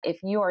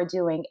if you are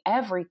doing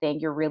everything,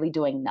 you're really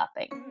doing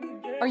nothing.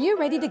 Are you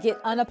ready to get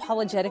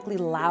unapologetically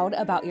loud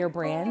about your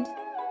brand?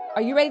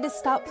 Are you ready to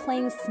stop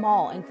playing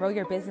small and grow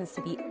your business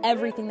to be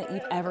everything that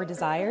you've ever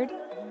desired?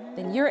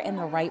 Then you're in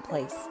the right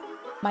place.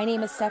 My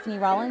name is Stephanie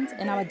Rollins,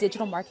 and I'm a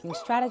digital marketing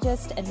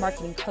strategist and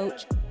marketing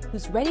coach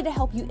who's ready to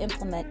help you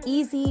implement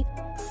easy,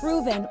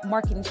 proven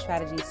marketing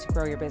strategies to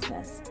grow your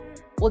business.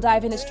 We'll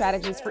dive into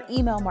strategies for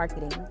email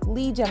marketing,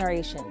 lead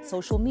generation,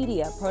 social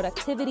media,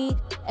 productivity,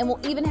 and we'll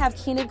even have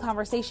candid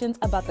conversations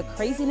about the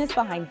craziness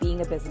behind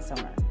being a business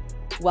owner.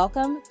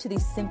 Welcome to the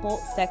Simple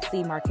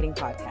Sexy Marketing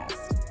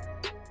Podcast.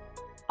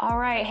 All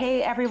right.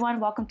 Hey, everyone.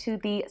 Welcome to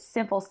the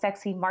Simple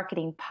Sexy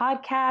Marketing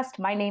Podcast.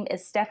 My name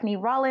is Stephanie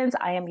Rollins.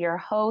 I am your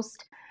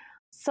host.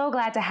 So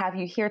glad to have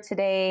you here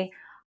today.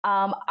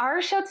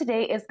 Our show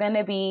today is going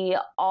to be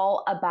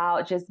all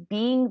about just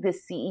being the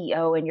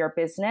CEO in your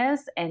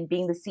business and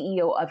being the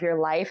CEO of your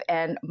life.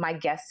 And my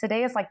guest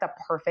today is like the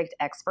perfect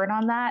expert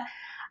on that.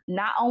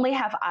 Not only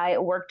have I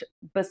worked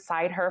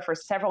beside her for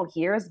several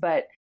years,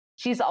 but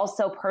she's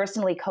also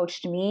personally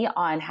coached me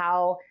on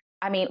how,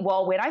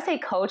 when I say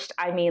coached,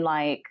 I mean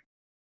like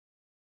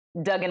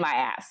dug in my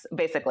ass,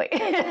 basically.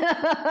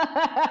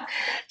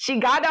 She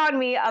got on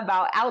me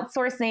about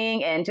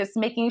outsourcing and just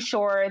making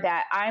sure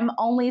that I'm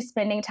only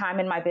spending time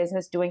in my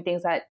business doing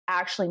things that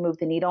actually move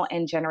the needle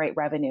and generate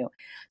revenue.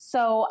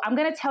 So I'm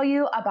going to tell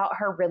you about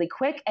her really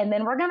quick, and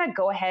then we're going to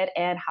go ahead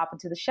and hop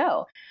into the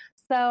show.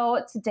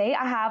 So today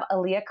I have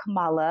Aliyah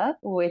Kamala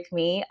with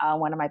me,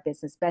 one of my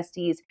business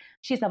besties.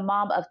 She's a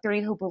mom of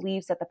 3 who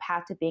believes that the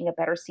path to being a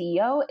better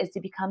CEO is to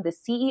become the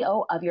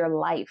CEO of your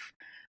life.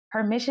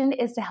 Her mission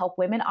is to help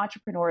women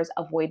entrepreneurs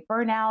avoid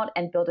burnout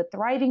and build a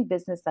thriving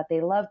business that they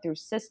love through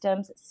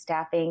systems,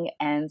 staffing,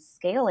 and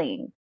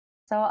scaling.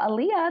 So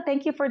Aliyah,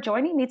 thank you for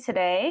joining me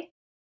today.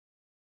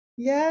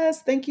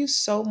 Yes, thank you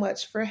so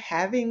much for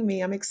having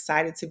me. I'm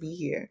excited to be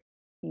here.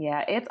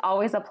 Yeah, it's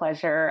always a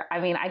pleasure.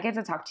 I get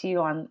to talk to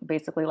you on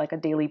basically like a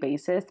daily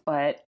basis,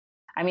 but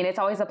it's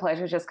always a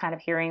pleasure just kind of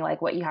hearing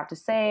like what you have to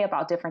say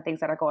about different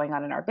things that are going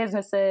on in our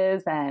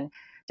businesses and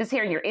just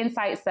hearing your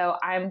insights. So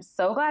I'm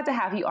so glad to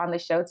have you on the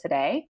show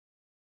today.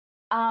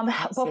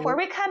 Before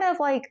we kind of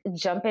like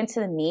jump into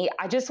the meat,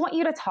 I just want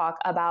you to talk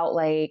about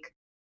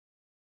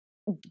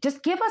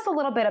just give us a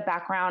little bit of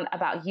background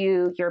about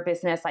you, your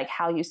business, like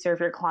how you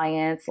serve your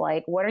clients,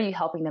 like what are you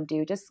helping them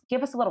do? Just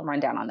give us a little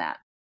rundown on that.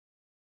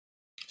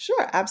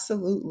 Sure,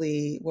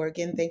 absolutely. Well,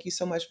 again, thank you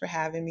so much for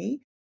having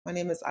me. My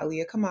name is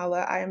Aliyah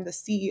Kamala. I am the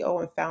CEO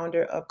and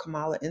founder of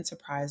Kamala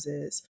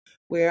Enterprises,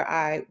 where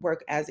I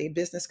work as a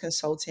business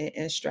consultant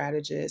and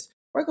strategist,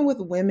 working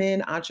with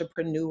women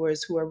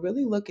entrepreneurs who are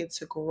really looking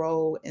to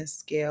grow and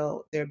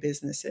scale their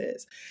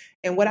businesses.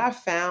 And what I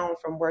found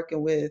from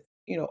working with,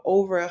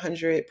 over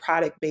 100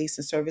 product-based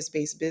and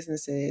service-based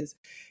businesses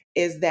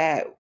is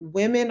that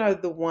women are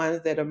the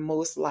ones that are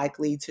most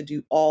likely to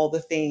do all the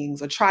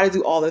things or try to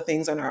do all the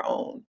things on our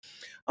own.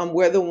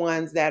 We're the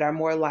ones that are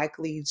more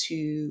likely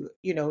to,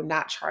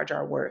 not charge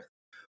our worth.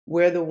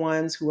 We're the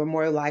ones who are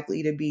more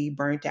likely to be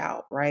burnt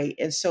out, right?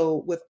 And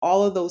so with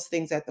all of those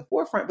things at the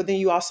forefront, but then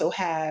you also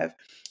have,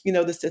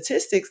 the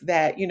statistics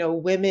that,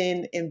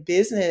 women in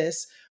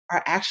business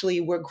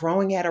we're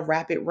growing at a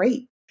rapid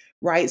rate.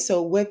 Right.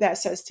 So what that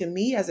says to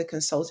me as a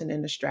consultant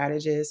and a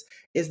strategist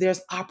is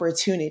there's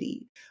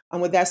opportunity.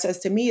 And what that says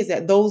to me is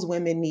that those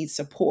women need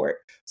support.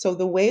 So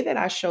the way that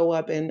I show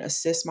up and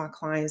assist my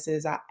clients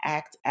is I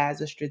act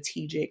as a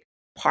strategic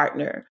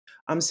partner.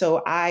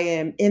 So I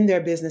am in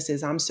their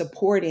businesses. I'm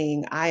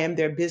supporting. I am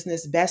their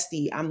business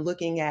bestie. I'm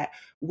looking at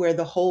where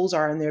the holes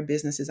are in their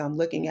businesses. I'm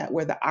looking at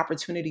where the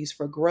opportunities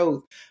for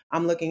growth.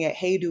 I'm looking at,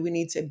 hey, do we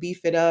need to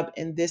beef it up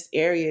in this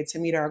area to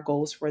meet our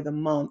goals for the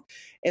month?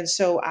 And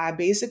so I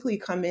basically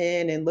come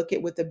in and look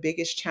at what the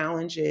biggest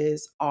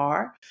challenges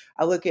are.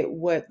 I look at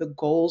what the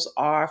goals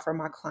are for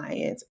my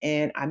clients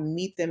and I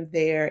meet them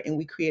there and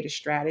we create a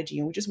strategy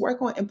and we just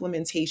work on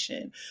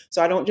implementation.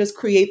 So I don't just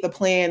create the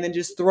plan and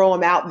just throw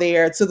them out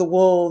there to the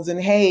wolves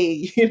and,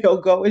 hey,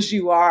 go as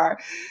you are,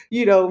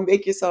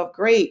 make yourself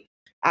great.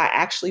 I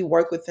actually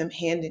work with them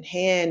hand in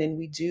hand and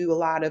we do a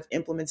lot of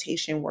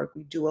implementation work.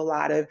 We do a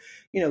lot of,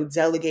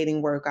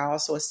 delegating work. I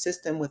also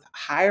assist them with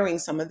hiring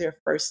some of their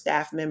first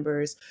staff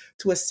members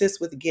to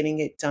assist with getting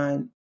it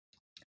done.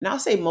 And I'll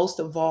say most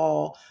of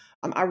all,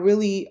 I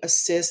really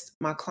assist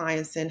my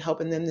clients in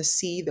helping them to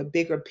see the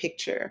bigger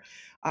picture.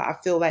 I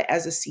feel like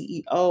as a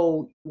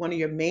CEO, one of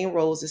your main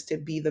roles is to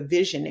be the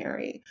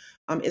visionary.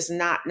 It's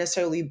not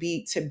necessarily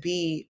to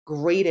be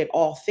great at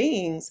all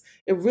things.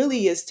 It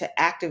really is to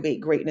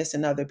activate greatness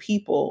in other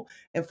people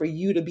and for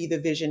you to be the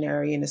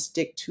visionary and to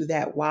stick to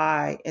that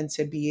why and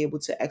to be able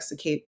to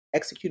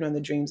execute on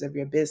the dreams of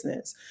your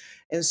business.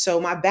 And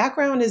so my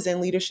background is in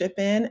leadership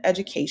and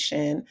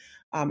education.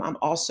 I'm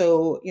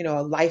also,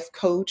 a life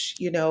coach,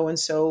 and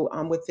so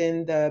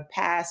within the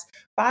past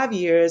 5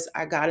 years,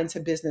 I got into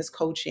business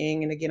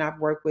coaching. And again, I've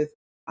worked with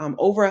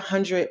over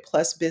 100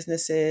 plus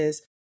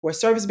businesses who are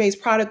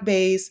service-based,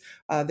 product-based.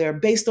 They're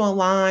based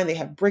online. They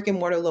have brick and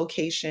mortar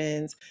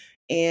locations.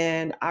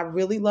 And I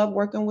really love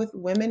working with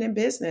women in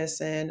business,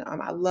 and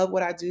I love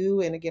what I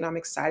do. And again, I'm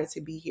excited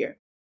to be here.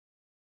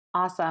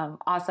 Awesome.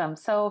 Awesome.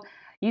 So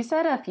you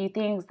said a few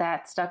things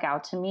that stuck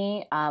out to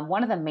me.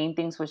 One of the main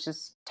things was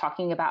just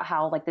talking about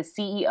how, like, the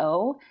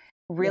CEO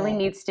really Yeah,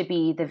 needs to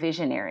be the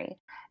visionary.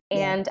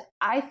 yeah, And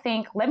I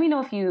think, let me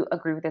know if you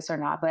agree with this or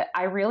not, but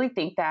I really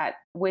think that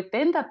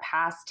within the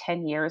past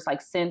 10 years,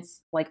 like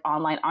since like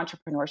online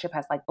entrepreneurship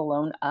has like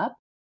blown up,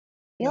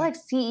 I feel yeah, like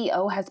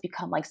CEO has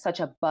become like such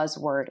a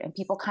buzzword and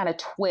people kind of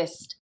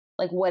twist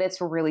like what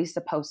it's really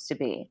supposed to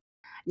be.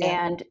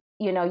 yeah. And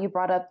you know, you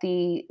brought up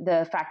the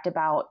fact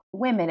about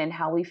women and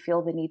how we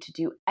feel the need to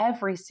do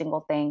every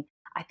single thing.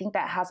 I think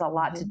that has a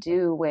lot to Hmm.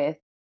 do with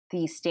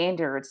the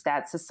standards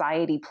that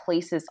society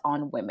places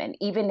on women,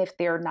 even if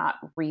they're not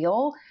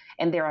real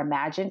and they're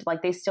imagined,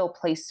 like they still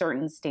place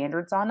certain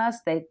standards on us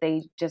that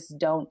they just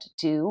don't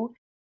do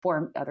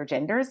for other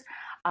genders.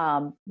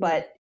 Yeah.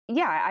 But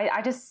yeah,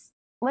 I just,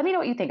 let me know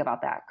what you think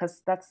about that,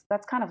 because that's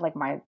kind of like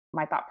my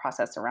thought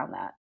process around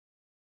that.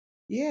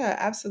 Yeah,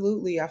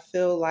 absolutely. I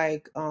feel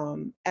like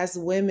as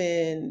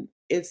women,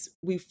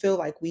 we feel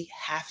like we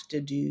have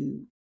to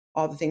do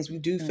all the things. We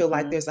do feel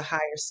like Hmm. there's a higher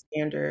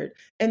standard.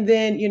 And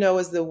then,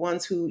 as the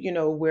ones who,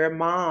 we're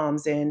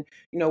moms and,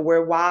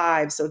 we're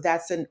wives. So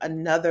that's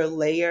another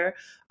layer.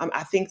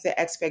 I think the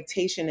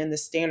expectation and the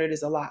standard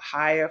is a lot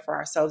higher for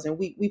ourselves. And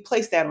we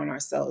place that on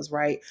ourselves,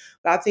 right?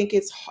 But I think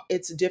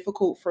it's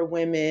difficult for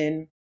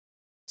women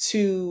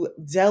to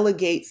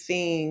delegate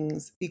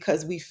things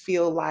because we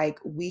feel like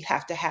we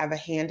have to have a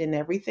hand in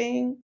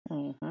everything.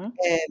 Hmm.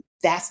 And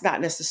that's not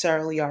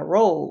necessarily our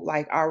role.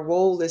 Like our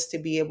role is to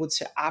be able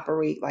to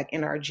operate like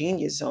in our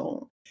genius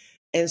zone.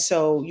 And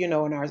so, in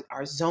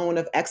our zone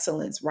of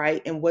excellence,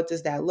 right? And what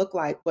does that look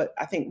like? But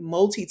I think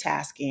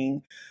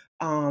multitasking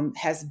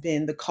has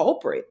been the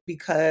culprit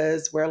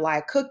because we're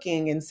like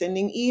cooking and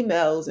sending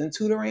emails and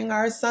tutoring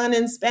our son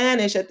in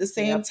Spanish at the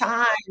same Yep.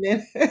 time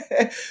and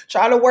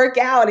trying to work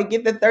out and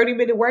get the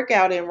 30-minute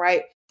workout in,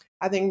 right?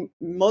 I think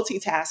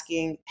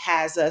multitasking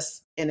has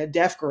us in a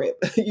death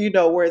grip,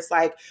 where it's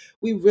like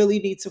we really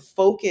need to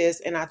focus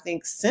and I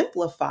think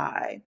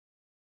simplify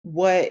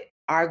what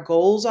our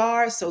goals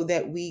are so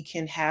that we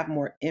can have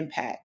more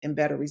impact and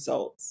better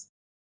results.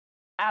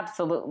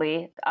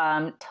 Absolutely.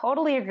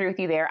 Totally agree with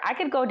you there. I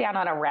could go down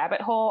on a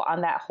rabbit hole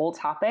on that whole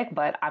topic,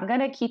 but I'm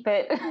gonna keep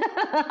it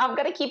I'm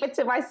gonna keep it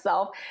to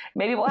myself.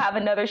 Maybe we'll have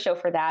another show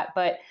for that.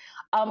 But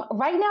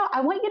right now,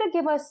 I want you to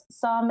give us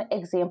some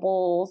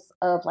examples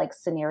of like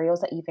scenarios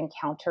that you've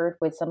encountered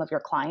with some of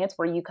your clients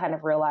where you kind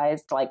of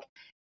realized like,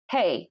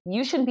 hey,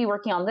 you shouldn't be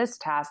working on this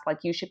task, like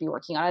you should be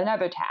working on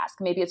another task.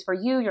 Maybe it's for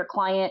you, your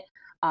client,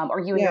 or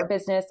you and Yeah. your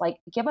business. Like,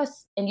 give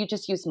us, and you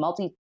just use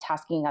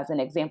multitasking as an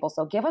example.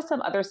 So, give us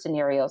some other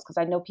scenarios, because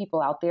I know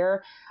people out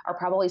there are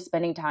probably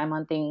spending time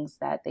on things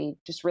that they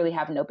just really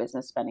have no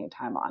business spending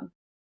time on.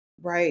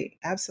 Right,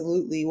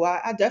 absolutely. Well,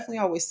 I definitely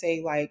always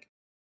say, like,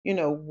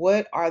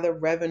 what are the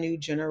revenue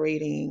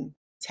generating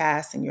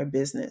tasks in your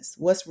business?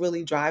 What's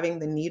really driving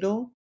the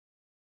needle?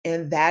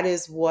 And that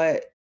is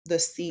what the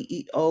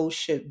CEO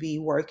should be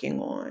working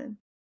on.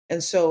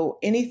 And so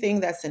anything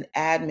that's an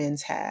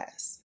admin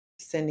task,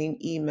 sending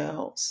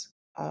emails,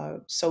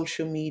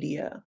 social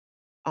media,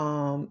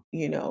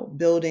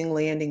 building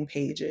landing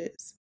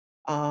pages,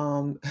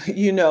 setting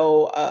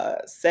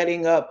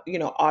up,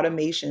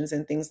 automations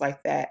and things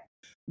like that.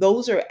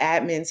 Those are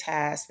admin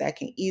tasks that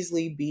can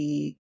easily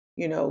be,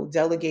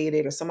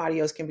 delegated or somebody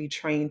else can be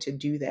trained to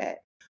do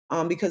that.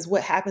 Because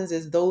what happens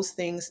is those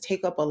things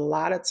take up a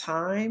lot of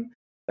time.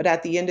 But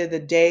at the end of the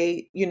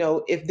day,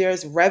 if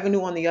there's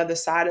revenue on the other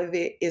side of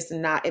it,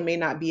 it may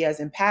not be as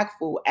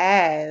impactful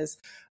as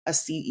a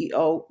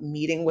CEO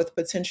meeting with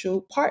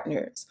potential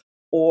partners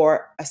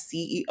or a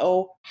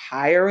CEO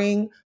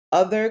hiring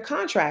other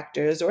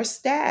contractors or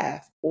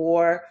staff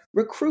or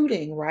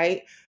recruiting,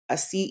 right? A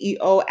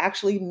CEO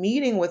actually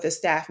meeting with a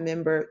staff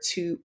member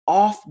to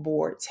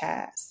offboard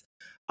tasks,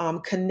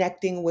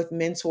 connecting with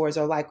mentors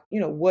or like,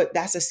 what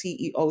that's a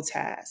CEO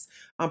task.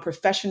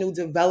 Professional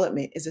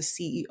development is a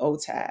CEO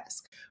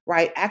task,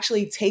 right?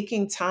 Actually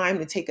taking time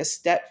to take a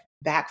step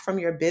back from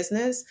your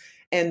business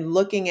and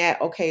looking at,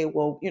 okay,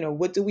 well,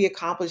 what do we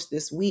accomplish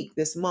this week,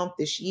 this month,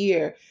 this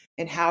year?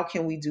 And how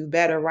can we do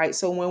better, right?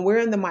 So when we're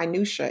in the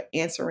minutia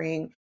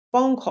answering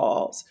phone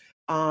calls,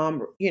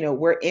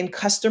 we're in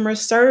customer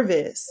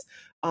service,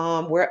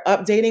 we're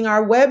updating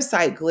our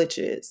website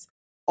glitches.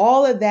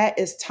 All of that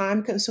is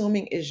time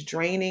consuming, is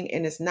draining,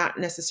 and it's not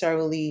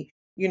necessarily,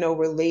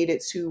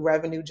 related to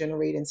revenue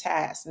generating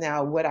tasks.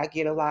 Now, what I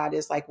get a lot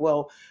is like,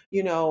 well,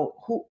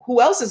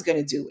 who else is going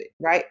to do it,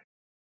 right?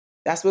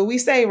 That's what we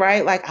say,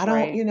 right? Like,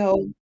 Right.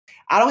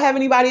 I don't have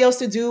anybody else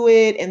to do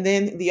it. And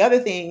then the other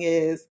thing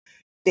is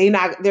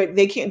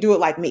they can't do it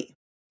like me.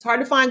 It's hard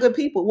to find good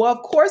people. Well,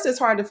 of course it's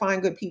hard to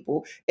find good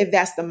people if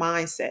that's the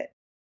mindset.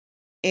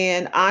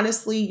 And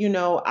honestly,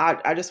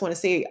 I just want to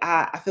say,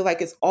 I feel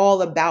like it's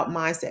all about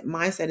mindset.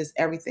 Mindset is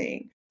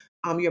everything.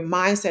 Your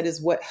mindset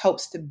is what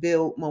helps to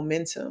build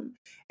momentum.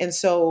 And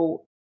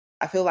so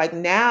I feel like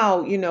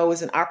now,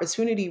 is an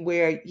opportunity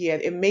where, yeah,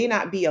 it may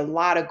not be a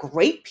lot of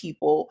great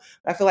people,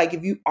 but I feel like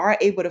if you are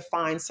able to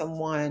find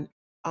someone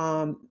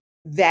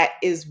that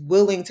is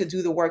willing to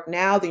do the work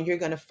now, then you're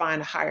going to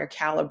find a higher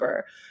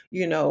caliber,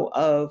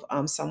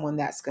 of someone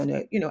that's going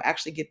to,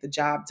 actually get the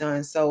job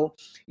done. So,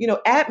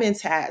 admin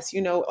tasks,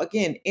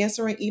 again,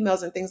 answering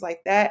emails and things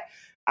like that.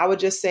 I would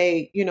just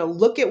say,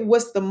 look at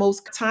what's the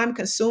most time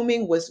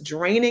consuming, what's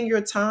draining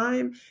your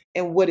time,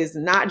 and what is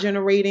not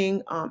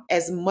generating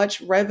as much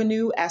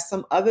revenue as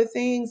some other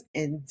things,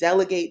 and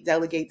delegate,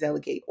 delegate,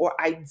 delegate, or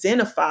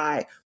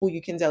identify who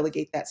you can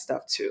delegate that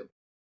stuff to.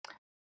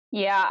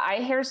 Yeah,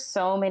 I hear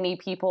so many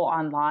people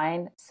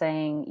online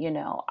saying,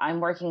 I'm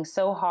working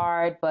so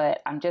hard, but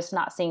I'm just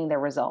not seeing the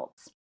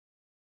results.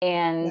 Yeah.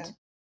 And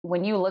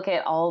when you look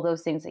at all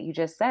those things that you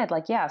just said,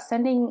 like, yeah,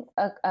 sending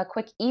a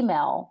quick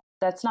email,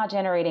 that's not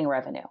generating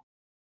revenue,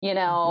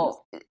 Mhm.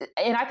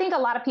 and I think a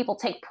lot of people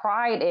take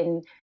pride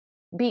in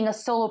being a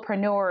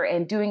solopreneur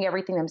and doing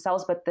everything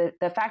themselves. But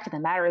the fact of the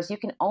matter is you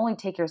can only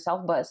take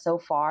yourself but so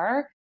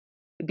far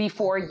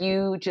before Exactly.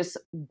 you just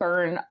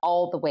burn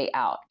all the way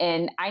out.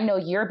 And I know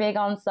you're big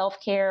on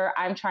self-care.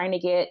 I'm trying to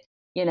get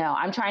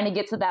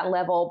to that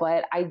level,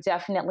 but I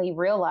definitely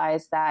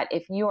realize that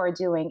if you are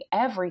doing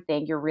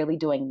everything, you're really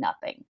doing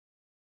nothing.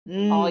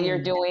 All you're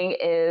Mm. doing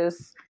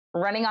is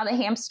running on the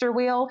hamster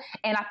wheel.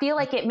 And I feel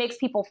like it makes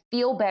people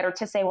feel better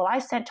to say, well, I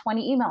sent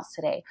 20 emails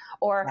today,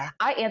 or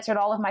I answered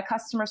all of my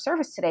customer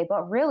service today.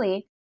 But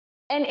really,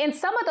 and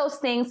some of those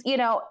things,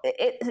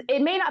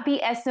 it may not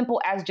be as simple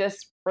as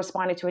just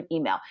responding to an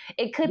email.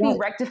 It could be Right.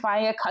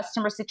 rectifying a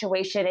customer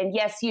situation. And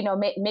yes,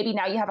 maybe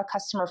now you have a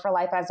customer for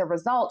life as a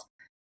result.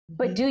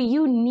 But Mhm. do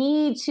you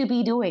need to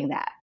be doing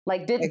that?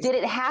 Like, did it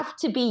Exactly. have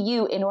to be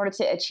you in order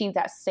to achieve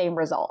that same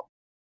result?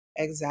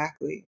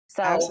 Exactly.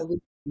 So,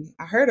 Absolutely.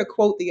 I heard a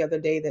quote the other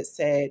day that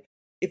said,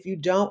 if you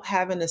don't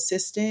have an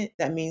assistant,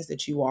 that means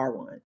that you are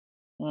one.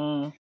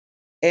 mm.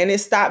 And it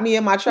stopped me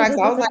in my tracks.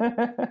 I was like,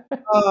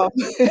 oh,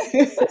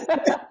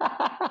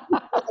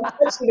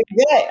 touched it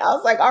again. I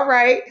was like, all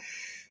right.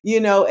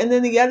 And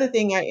then the other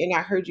thing,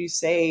 I heard you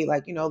say,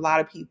 like, a lot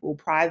of people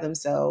pride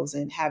themselves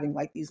in having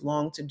like these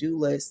long to-do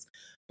lists,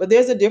 but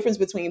there's a difference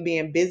between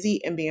being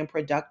busy and being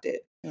productive.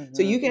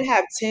 So Mhm. you can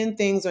have 10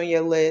 things on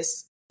your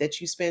list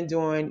that you spend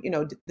during,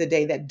 the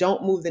day that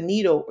don't move the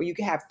needle, or you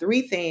can have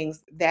three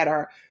things that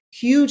are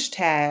huge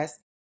tasks,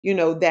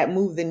 that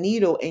move the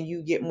needle and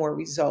you get more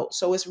results.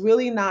 So it's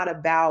really not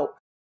about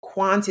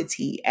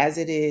quantity as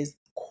it is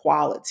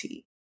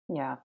quality.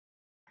 Yeah.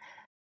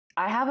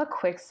 I have a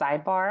quick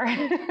sidebar.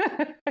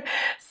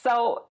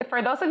 So,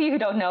 for those of you who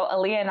don't know,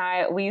 Aliyah and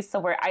I, we used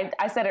to work,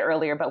 I said it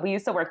earlier, but we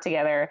used to work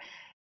together.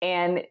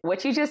 And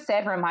what you just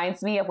said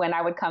reminds me of when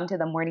I would come to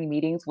the morning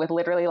meetings with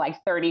literally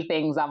like 30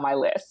 things on my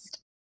list.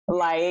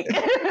 Like,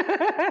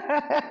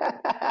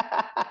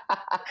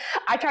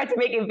 I tried to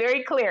make it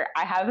very clear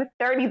I have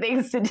 30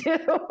 things to do.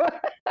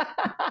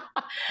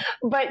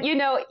 But,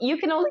 you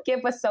can only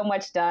give us so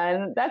much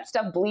done. That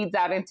stuff bleeds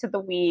out into the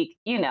week.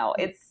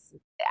 It's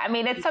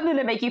something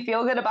to make you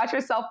feel good about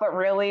yourself, but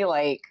really,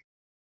 like,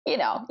 you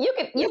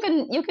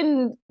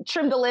can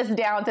trim the list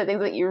down to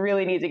things that you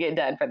really need to get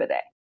done for the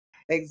day.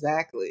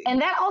 Exactly. And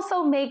that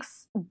also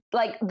makes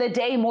like the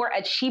day more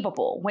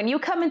achievable. When you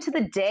come into the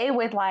day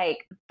with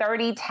like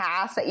 30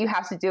 tasks that you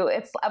have to do,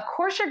 it's of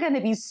course you're going to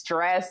be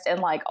stressed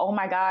and like, oh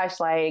my gosh,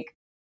 like,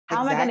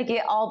 how am I going to Exactly.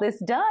 get all this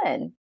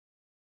done?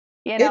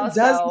 It does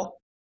So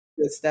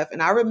good stuff.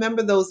 And I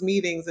remember those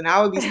meetings and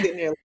I would be sitting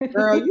there like,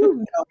 girl,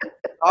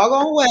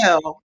 doggone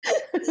well.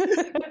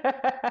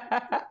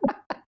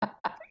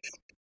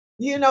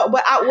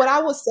 But what I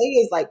would say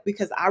is like,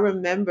 because I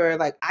remember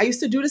like I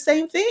used to do the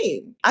same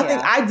thing. I think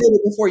yeah. I did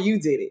it before you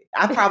did it.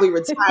 I probably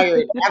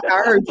retired after I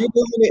heard you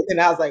doing it. Then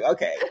I was like,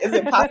 okay, is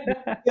it possible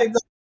to get it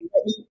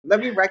done? Let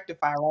me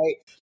rectify, right?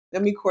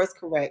 Let me course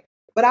correct.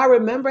 But I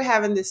remember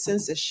having this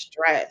sense of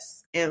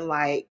stress and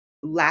like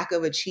lack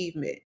of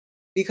achievement,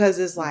 because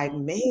it's like,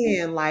 Mhm.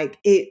 man, like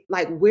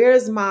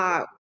where's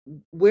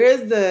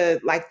the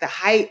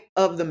height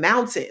of the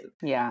mountain?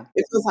 Yeah.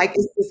 It feels like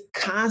it's this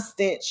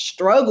constant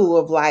struggle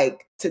of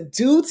like to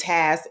do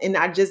tasks, and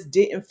I just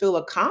didn't feel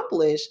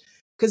accomplished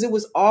because it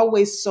was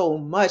always so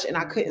much and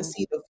I couldn't Mhm.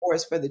 see the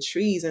forest for the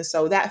trees. And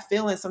so that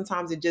feeling,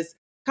 sometimes it just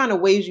kind of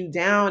weighs you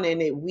down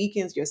and it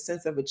weakens your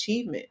sense of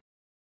achievement,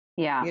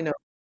 Yeah. you know,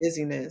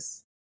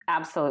 busyness.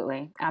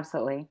 Absolutely.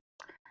 Absolutely.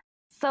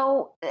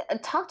 So,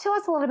 talk to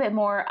us a little bit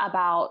more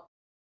about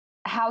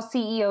how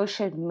CEOs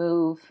should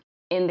move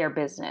in their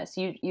business.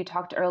 You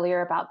talked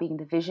earlier about being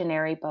the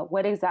visionary, but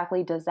what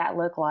exactly does that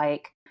look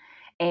like?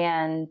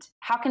 And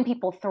how can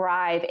people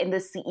thrive in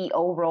the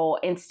CEO role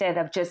instead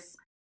of just,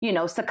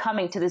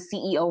 succumbing to the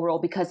CEO role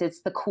because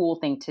it's the cool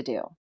thing to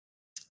do?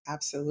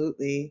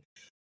 Absolutely.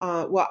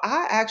 Well,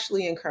 I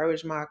actually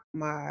encourage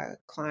my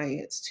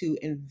clients to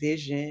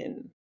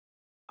envision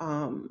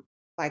um,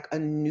 like a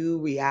new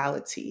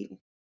reality,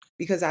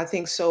 because I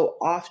think so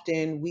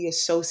often we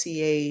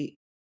associate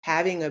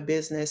having a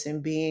business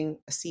and being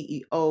a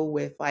CEO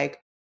with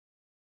like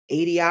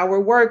 80-hour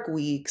work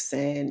weeks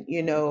and,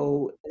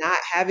 not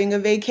having a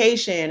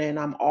vacation, and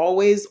I'm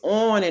always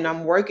on and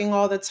I'm working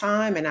all the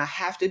time and I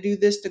have to do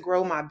this to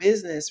grow my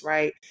business,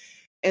 right?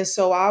 And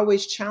so I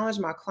always challenge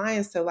my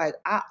clients to, like,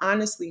 I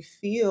honestly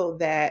feel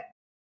that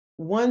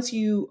once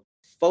you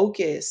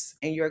focus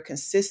and you're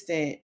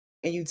consistent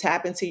and you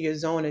tap into your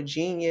zone of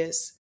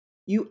genius,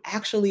 you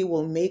actually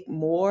will make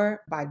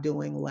more by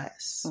doing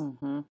less.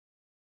 Mm-hmm.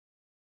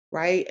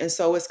 Right. And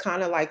so it's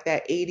kind of like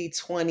that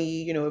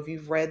 80-20. If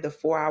you've read the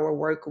 4-hour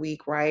work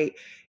week, right?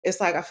 It's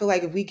like, I feel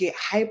like if we get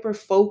hyper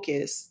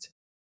focused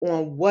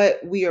on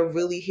what we are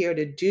really here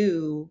to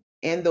do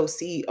and those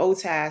CEO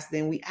tasks,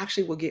 then we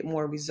actually will get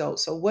more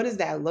results. So what does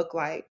that look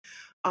like?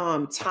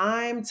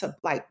 Time to,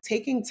 like,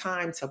 taking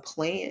time to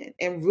plan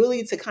and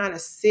really to kind of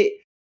sit,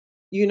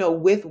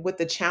 with what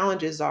the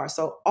challenges are.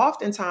 So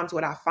oftentimes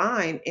what I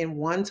find in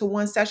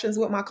one-to-one sessions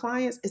with my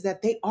clients is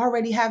that they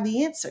already have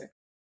the answer.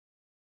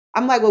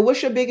 I'm like, well,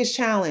 what's your biggest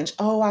challenge?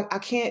 Oh, I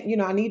can't,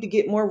 I need to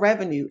get more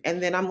revenue.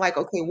 And then I'm like,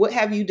 okay, what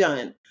have you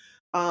done?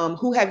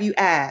 Who have you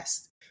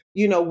asked?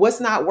 What's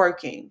not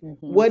working?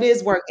 Mm-hmm. What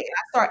is working? And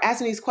I start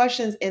asking these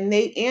questions and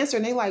they answer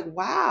and they like,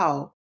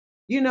 wow,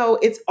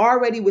 it's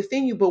already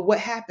within you. But what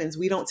happens?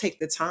 We don't take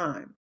the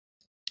time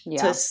to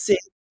Yeah. sit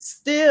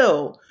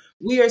still.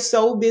 We are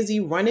so busy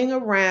running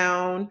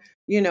around,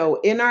 in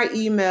our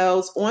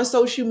emails, on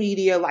social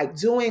media, like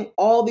doing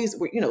all these,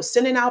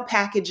 sending out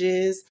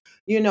packages,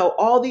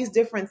 all these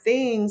different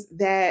things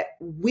that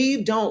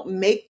we don't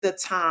make the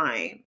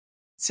time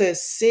to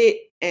sit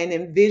and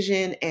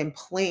envision and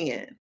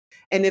plan.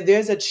 And if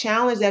there's a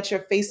challenge that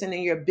you're facing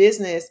in your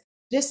business,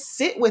 just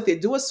sit with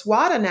it, do a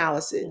SWOT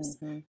analysis,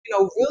 Mm-hmm.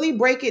 really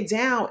break it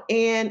down.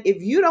 And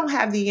if you don't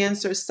have the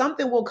answer,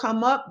 something will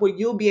come up where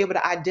you'll be able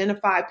to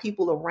identify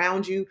people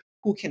around you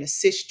who can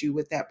assist you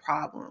with that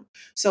problem.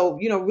 So,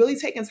 really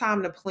taking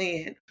time to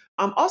plan.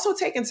 Also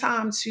taking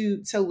time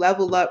to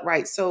level up,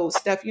 right? So,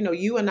 Steph,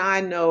 you and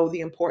I know the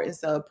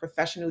importance of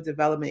professional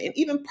development and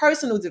even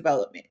personal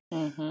development.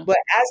 Mm-hmm. But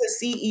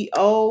as a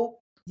CEO,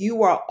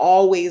 you are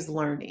always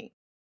learning.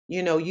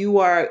 You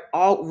are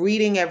all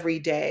reading every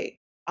day.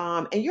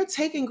 And you're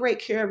taking great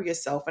care of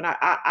yourself. And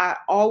I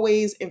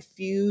always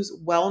infuse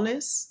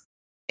wellness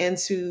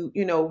into,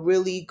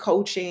 really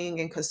coaching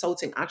and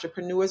consulting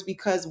entrepreneurs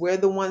because we're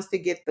the ones that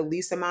get the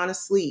least amount of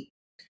sleep.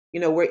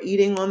 We're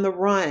eating on the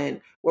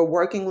run, we're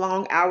working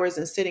long hours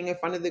and sitting in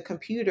front of the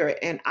computer.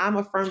 And I'm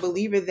a firm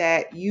believer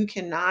that you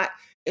cannot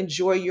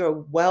enjoy your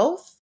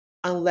wealth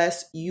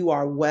unless you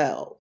are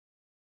well,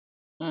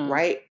 Mm.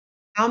 right?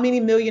 How many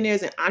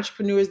millionaires and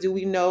entrepreneurs do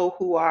we know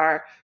who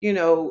are,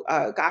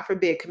 God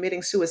forbid,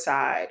 committing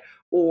suicide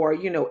or,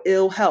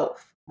 ill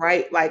health,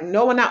 right? Like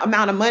no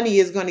amount of money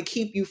is going to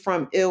keep you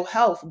from ill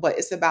health, but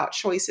it's about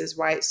choices,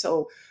 right?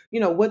 So,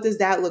 what does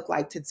that look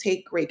like to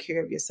take great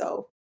care of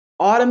yourself?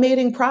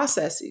 Automating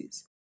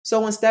processes.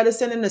 So instead of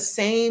sending the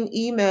same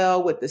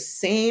email with the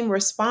same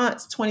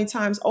response 20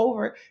 times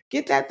over,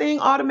 get that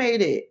thing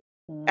automated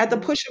at the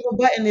Mm-hmm. push of a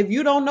button. If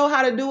you don't know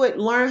how to do it,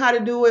 learn how to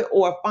do it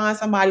or find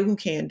somebody who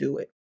can do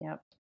it.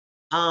 Yep.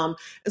 And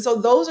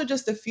so those are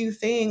just a few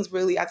things,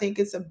 really. I think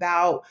it's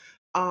about,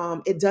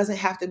 it doesn't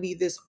have to be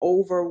this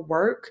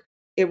overwork.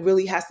 It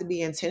really has to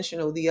be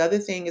intentional. The other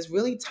thing is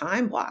really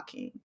time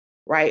blocking,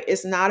 right?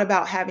 It's not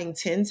about having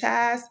 10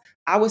 tasks.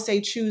 I would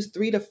say choose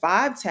 3 to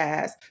 5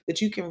 tasks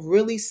that you can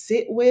really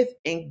sit with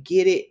and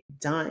get it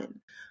done.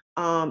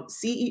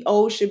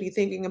 CEOs should be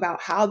thinking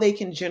about how they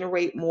can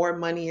generate more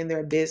money in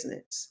their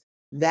business.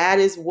 That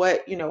is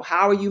what,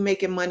 how are you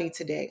making money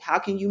today? How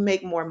can you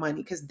make more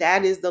money? Because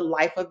that is the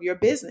life of your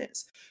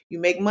business. You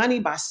make money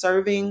by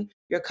serving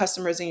your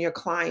customers and your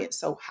clients.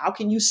 So, how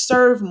can you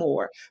serve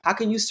more? How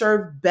can you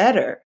serve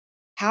better?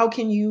 How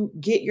can you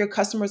get your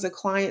customers and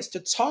clients to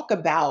talk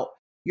about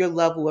your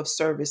level of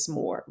service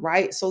more,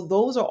 right? So,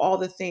 those are all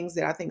the things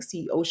that I think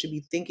CEOs should be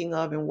thinking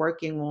of and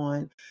working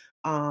on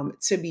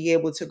to be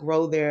able to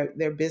grow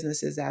their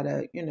businesses at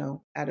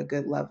a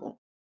good level.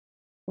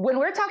 When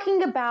we're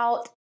talking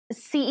about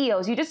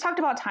CEOs, you just talked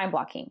about time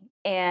blocking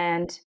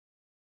and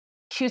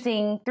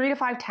choosing 3 to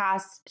 5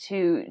 tasks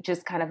to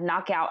just kind of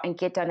knock out and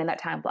get done in that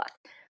time block.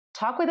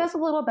 Talk with us a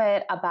little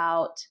bit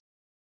about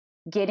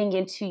getting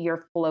into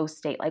your flow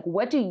state. Like,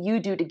 what do you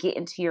do to get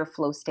into your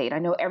flow state? I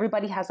know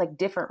everybody has like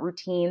different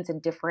routines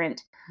and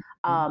different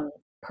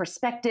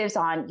perspectives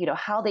on,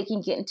 how they can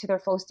get into their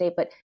flow state,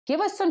 but give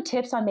us some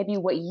tips on maybe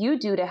what you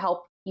do to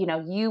help,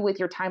 you with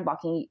your time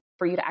blocking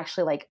for you to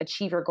actually like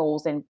achieve your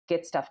goals and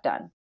get stuff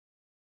done.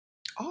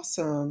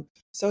 Awesome.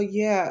 So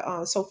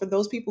yeah, so for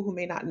those people who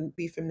may not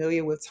be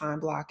familiar with time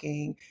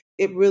blocking,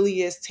 it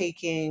really is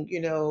taking,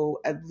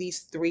 at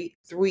least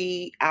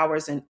three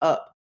hours and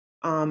up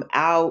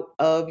out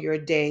of your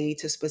day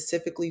to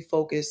specifically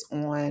focus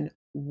on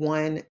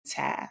one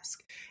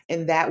task.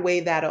 And that way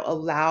that'll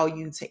allow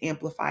you to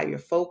amplify your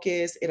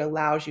focus. It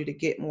allows you to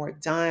get more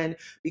done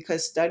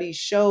because studies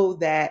show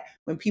that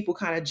when people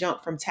kind of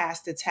jump from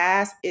task to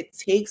task, it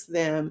takes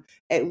them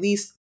at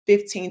least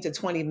 15 to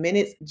 20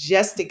 minutes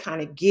just to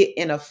kind of get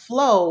in a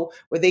flow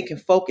where they can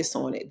focus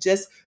on it,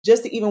 just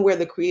to even where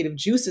the creative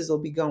juices will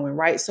be going,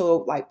 right?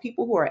 So like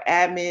people who are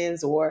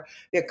admins or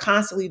they're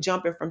constantly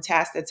jumping from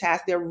task to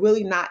task, they're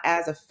really not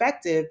as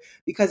effective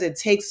because it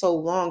takes so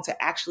long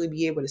to actually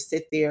be able to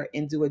sit there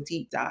and do a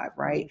deep dive,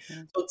 right?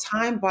 Mm-hmm. So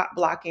time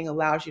blocking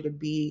allows you to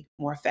be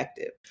more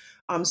effective.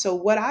 So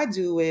what I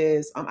do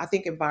is I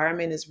think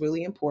environment is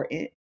really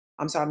important.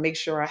 So I make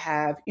sure I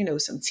have,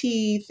 some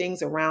tea,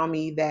 things around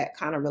me that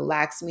kind of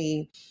relax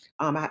me.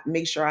 I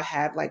make sure I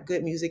have like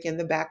good music in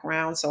the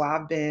background. So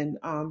I've been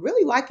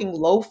really liking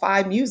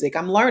lo-fi music.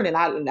 I'm learning.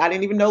 I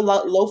didn't even know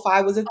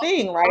lo-fi was a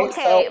thing, right?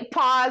 So Okay,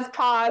 pause,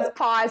 pause,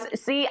 pause.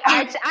 See,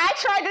 I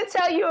tried to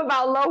tell you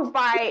about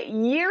lo-fi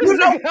years you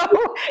know ago.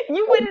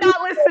 You would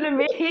not listen to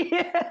me.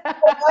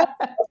 what?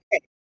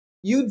 Okay.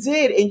 You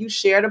did, and you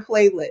shared a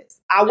playlist.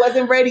 I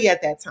wasn't ready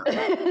at that time.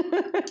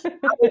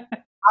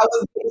 I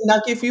was getting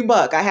Nucky If You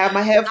Buck. I had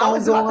my I headphones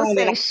was about to on,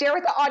 and say, share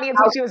with the audience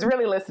I, what you was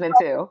really listening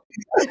to.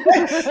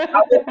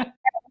 I was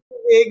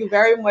big,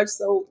 very much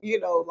so.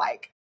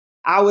 Like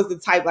I was the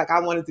type like I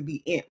wanted to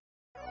be in.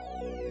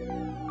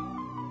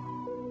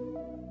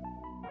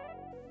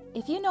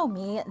 If you know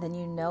me, then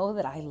you know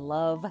that I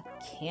love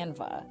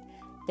Canva.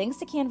 Thanks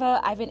to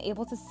Canva, I've been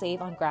able to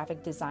save on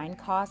graphic design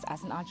costs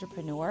as an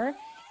entrepreneur,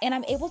 and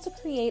I'm able to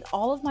create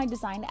all of my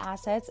design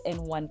assets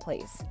in one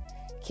place.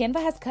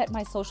 Canva has cut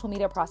my social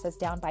media process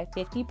down by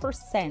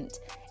 50%,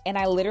 and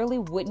I literally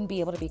wouldn't be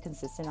able to be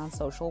consistent on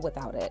social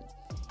without it.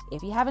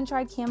 If you haven't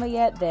tried Canva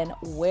yet, then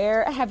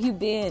where have you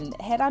been?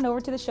 Head on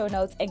over to the show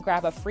notes and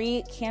grab a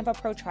free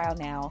Canva Pro trial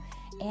now,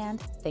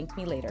 and thank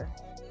me later.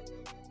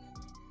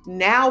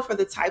 Now for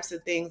the types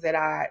of things that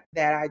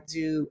I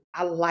do,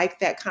 I like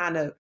that kind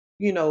of,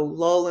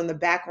 lull in the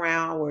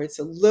background where it's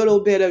a little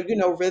bit of,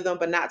 rhythm,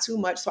 but not too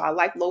much. So I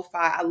like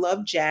lo-fi. I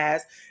love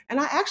jazz. And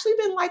I actually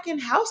been liking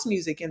house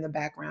music in the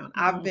background.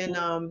 I've been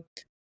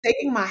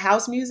taking my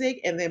house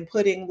music and then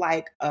putting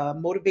like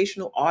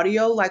motivational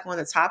audio like on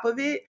the top of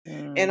it.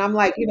 And I'm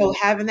like,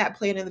 having that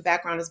playing in the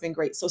background has been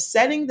great. So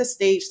setting the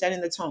stage,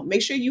 setting the tone.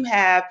 Make sure you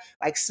have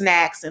like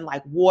snacks and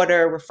like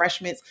water,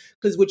 refreshments,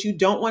 because what you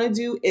don't want to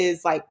do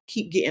is like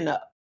keep getting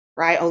up,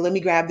 right? Oh, let me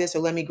grab this or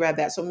let me grab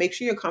that. So make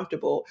sure you're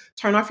comfortable.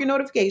 Turn off your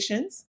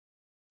notifications.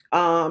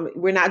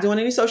 We're not doing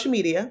any social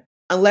media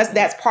unless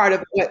that's part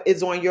of what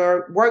is on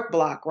your work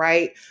block,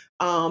 right?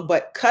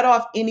 But cut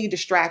off any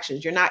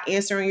distractions. You're not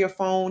answering your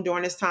phone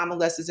during this time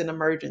unless it's an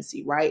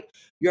emergency, right?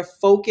 You're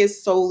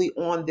focused solely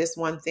on this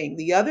one thing.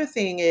 The other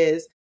thing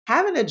is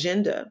have an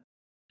agenda.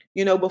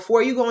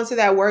 Before you go into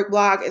that work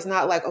block, it's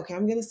not like, okay,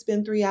 I'm going to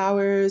spend 3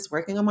 hours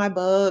working on my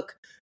book.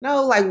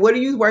 No, like, what are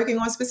you working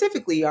on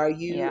specifically? Are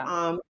you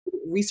Yeah.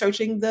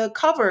 researching the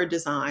cover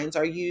designs?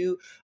 Are you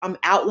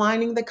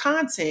outlining the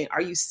content?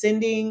 Are you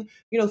sending,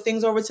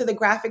 things over to the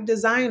graphic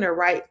designer,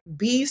 right?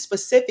 Be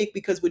specific,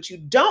 because what you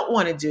don't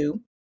want to do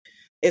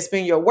is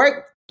spend your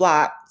work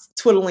block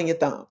twiddling your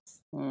thumbs.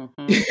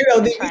 Mm-hmm. Then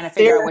And you trying to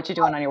figure stare out what you're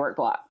doing on your work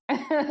block. like,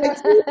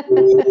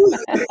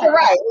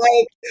 right.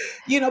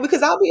 Like,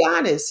 because I'll be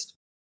honest,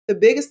 the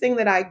biggest thing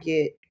that I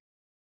get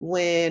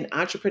when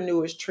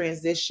entrepreneurs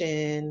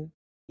transition,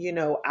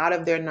 out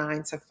of their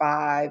 9 to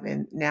 5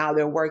 and now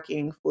they're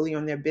working fully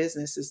on their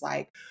business is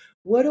like,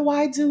 what do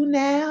I do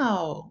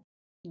now?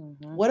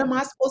 Mm-hmm. What am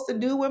I supposed to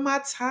do with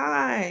my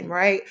time?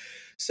 Right.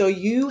 So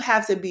you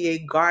have to be a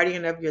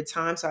guardian of your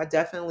time. So I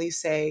definitely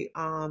say,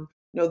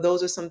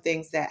 those are some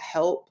things that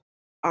help.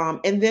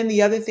 And then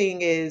the other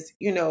thing is,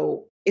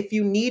 if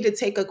you need to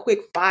take a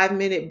quick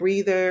 5-minute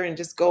breather and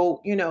just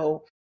go,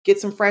 get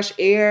some fresh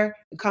air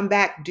and come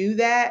back, do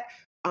that.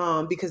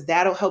 Because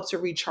that'll help to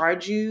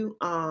recharge you.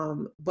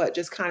 But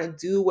just kind of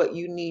do what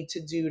you need to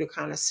do to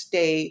kind of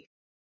stay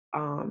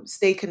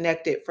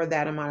connected for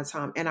that amount of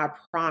time. And I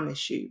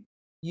promise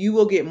you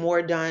will get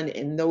more done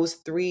in those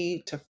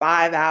 3 to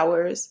 5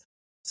 hours.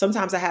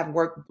 Sometimes I have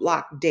work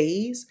block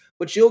days,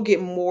 but you'll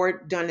get more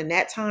done in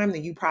that time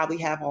than you probably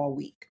have all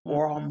week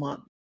or all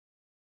month.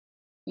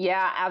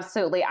 Yeah,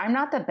 absolutely. I'm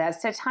not the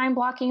best at time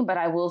blocking, but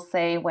I will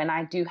say when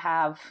I do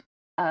have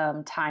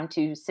time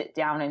to sit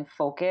down and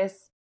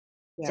focus,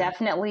 Yeah.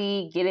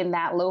 definitely getting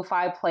that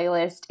lo-fi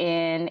playlist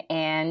in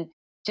and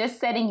just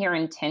setting your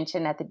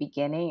intention at the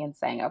beginning and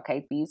saying,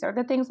 okay, these are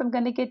the things I'm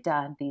going to get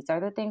done. These are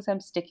the things I'm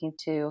sticking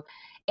to.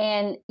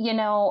 And,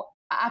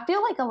 I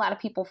feel like a lot of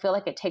people feel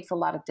like it takes a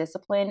lot of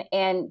discipline,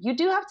 and you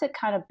do have to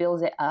kind of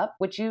build it up.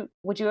 Would you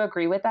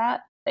agree with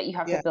that? That you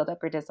have to Yeah. build up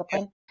your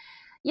discipline?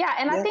 Yeah.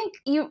 And I Yeah. think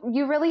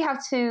you really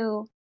have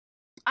to,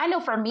 I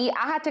know for me,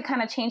 I had to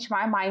kind of change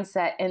my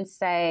mindset and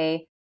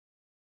say,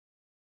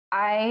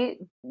 I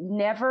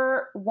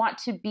never want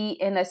to be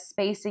in a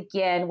space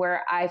again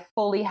where I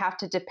fully have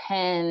to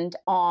depend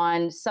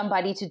on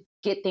somebody to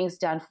get things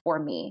done for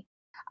me.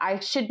 I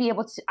should be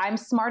able to, I'm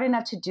smart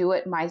enough to do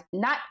it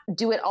not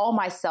do it all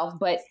myself,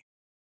 but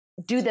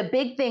do the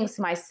big things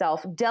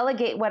myself,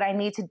 delegate what I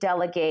need to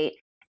delegate,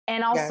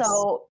 and Yes.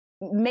 also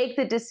make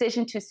the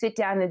decision to sit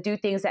down and do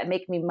things that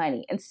make me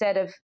money instead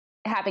of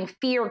having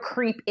fear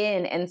creep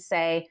in and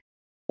say,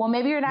 well,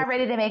 maybe you're not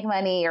ready to make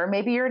money, or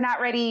maybe you're not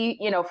ready,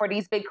 for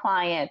these big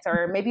clients,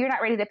 or maybe you're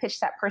not ready to pitch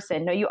that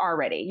person. No, you are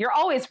ready. You're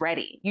always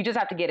ready. You just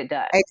have to get it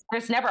done.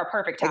 There's never a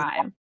perfect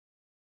time.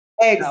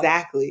 So,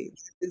 Exactly.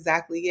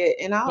 Exactly it.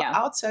 And I'll yeah.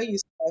 I'll tell you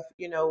stuff,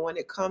 when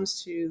it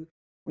comes to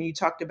when you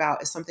talked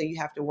about it's something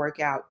you have to work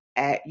out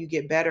at, you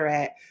get better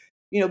at.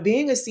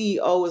 Being a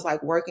CEO is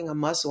like working a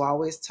muscle. I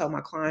always tell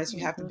my clients you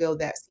have to Mm-hmm. build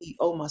that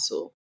CEO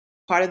muscle.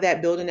 Part of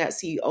that building that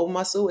CEO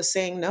muscle is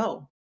saying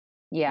no.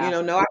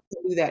 Yeah. No, I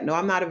can't do that. No,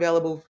 I'm not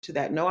available to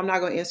that. No, I'm not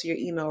going to answer your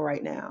email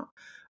right now.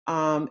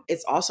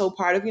 It's also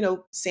part of,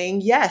 saying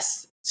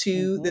yes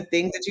to the Mm-hmm.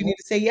 things that you need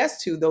to say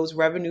yes to, those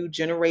revenue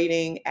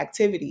generating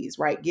activities,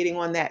 right? Getting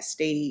on that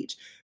stage,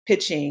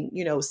 pitching,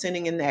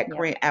 sending in that Yep.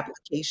 grant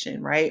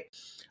application, right?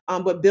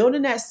 But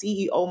building that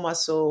CEO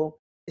muscle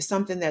is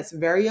something that's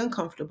very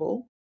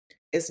uncomfortable.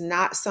 It's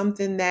not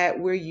something that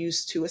we're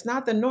used to. It's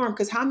not the norm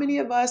because how many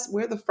of us,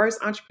 we're the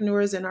first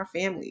entrepreneurs in our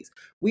families.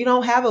 We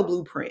don't have a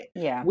blueprint.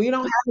 Yeah. We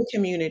don't have a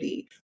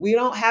community. We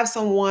don't have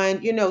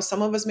someone,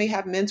 some of us may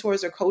have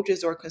mentors or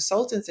coaches or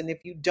consultants. And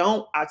if you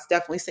don't, I'd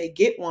definitely say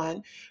get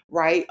one,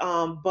 right?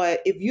 But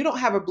if you don't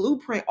have a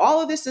blueprint,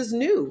 all of this is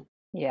new.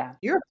 Yeah.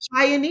 You're a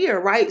pioneer,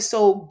 right?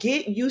 So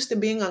get used to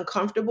being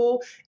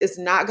uncomfortable. It's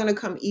not going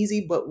to come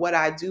easy, but what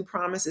I do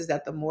promise is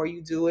that the more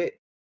you do it,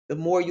 the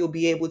more you'll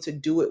be able to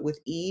do it with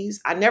ease.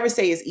 I never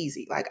say it's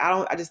easy.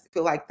 I just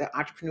feel like the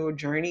entrepreneur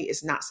journey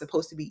is not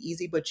supposed to be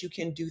easy, but you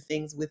can do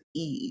things with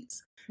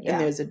ease. And Yeah.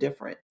 there's a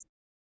difference.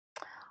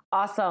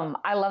 Awesome.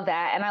 I love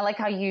that. And I like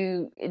how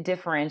you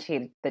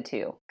differentiate the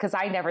two, because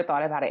I never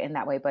thought about it in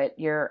that way, but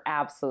you're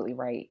absolutely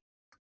right.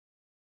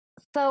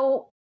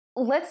 So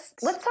let's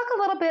talk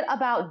a little bit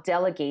about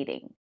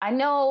delegating. I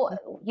know,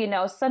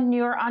 some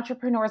newer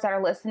entrepreneurs that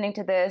are listening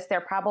to this, they're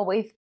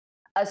probably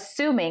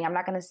assuming, I'm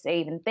not going to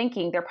say even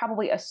thinking, they're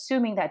probably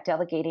assuming that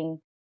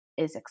delegating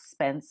is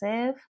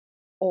expensive,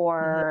 Mhm,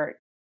 or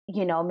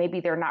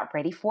maybe they're not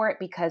ready for it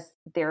because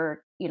they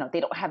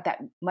don't have that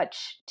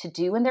much to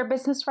do in their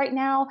business right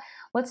now.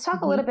 Let's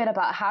talk a mhm, little bit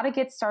about how to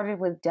get started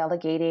with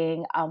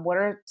delegating. What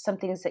are some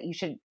things that you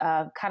should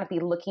kind of be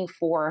looking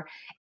for,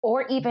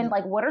 or even mhm.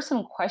 like what are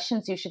some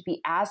questions you should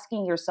be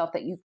asking yourself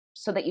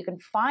so that you can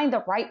find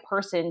the right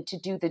person to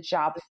do the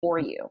job for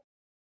you?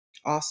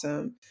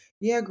 Awesome.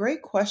 Yeah,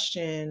 great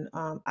question.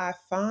 I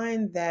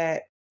find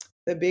that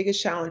the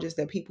biggest challenges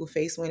that people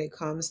face when it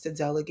comes to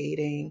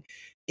delegating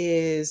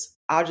is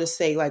I'll just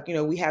say, like,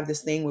 we have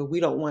this thing where we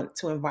don't want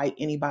to invite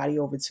anybody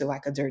over to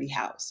like a dirty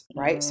house,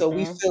 right? So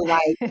we Hmm. feel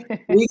like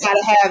we got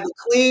to have the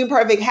clean,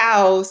 perfect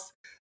house,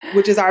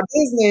 which is our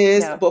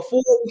business, Yep.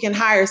 before we can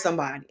hire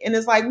somebody. And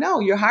it's like, no,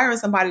 you're hiring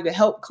somebody to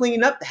help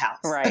clean up the house.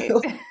 Right.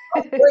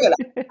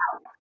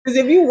 Because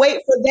if you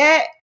wait for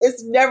that,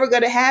 it's never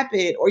going to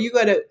happen, or you're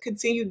going to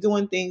continue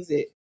doing things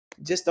that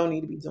just don't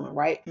need to be doing,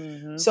 right?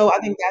 Hmm. So I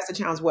think that's the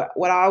challenge.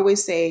 What I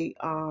always say,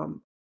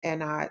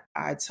 and I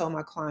tell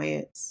my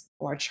clients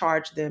or I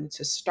charge them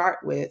to start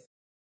with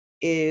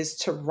is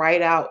to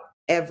write out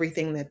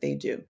everything that they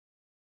do,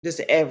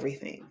 just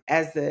everything.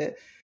 As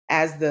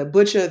the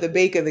butcher, the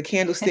baker, the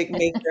candlestick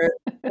maker,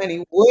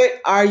 honey, what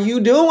are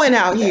you doing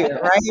out here,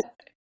 right?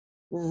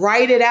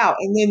 Write it out,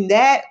 and then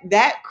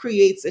that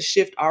creates a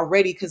shift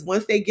already, because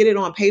once they get it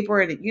on paper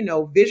and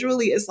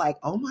visually, it's like,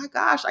 oh my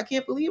gosh, I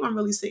can't believe I'm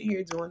really sitting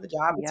here doing the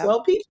job of Yep.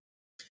 12 people.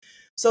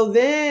 So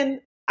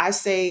then I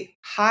say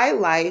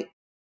highlight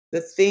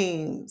the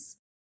things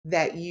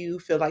that you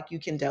feel like you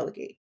can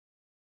delegate,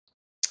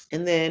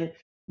 and then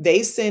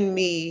they send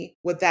me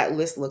what that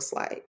list looks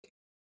like,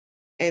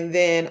 and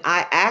then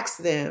I ask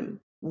them,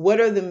 what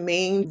are the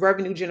main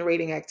revenue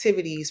generating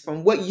activities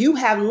from what you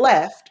have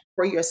left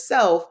for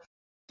yourself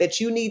that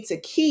you need to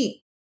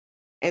keep?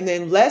 And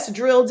then let's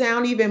drill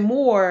down even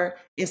more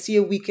and see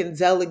if we can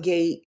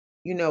delegate,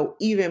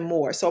 even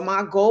more. So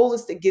my goal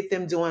is to get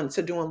them doing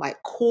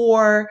like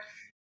core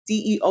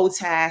CEO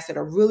tasks that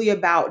are really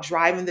about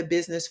driving the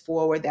business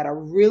forward, that are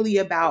really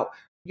about,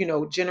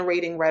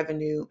 generating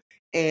revenue,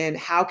 and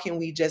how can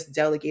we just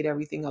delegate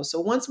everything else. So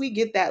once we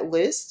get that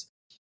list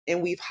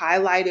and we've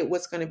highlighted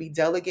what's going to be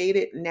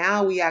delegated,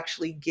 now we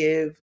actually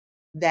give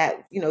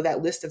that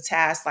list of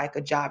tasks like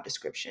a job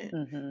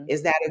description. Hmm.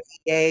 Is that a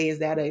VA? Is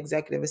that an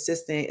executive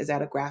assistant? Is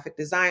that a graphic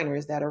designer?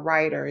 Is that a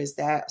writer? Is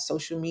that a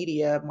social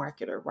media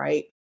marketer,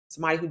 right?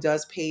 Somebody who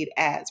does paid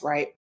ads,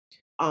 right?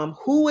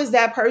 Who is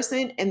that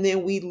person? And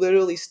then we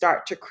literally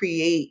start to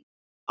create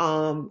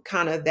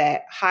kind of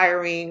that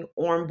hiring,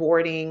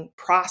 onboarding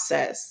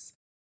process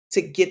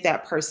to get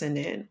that person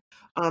in.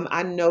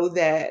 I know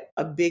that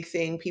a big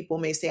thing people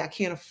may say, I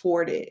can't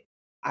afford it.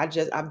 I'm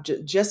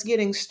just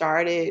getting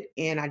started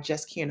and I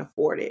just can't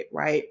afford it,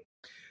 right?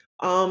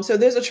 So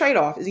there's a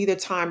trade-off. It's either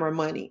time or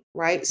money,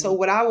 right? So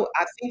Hmm.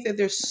 I think that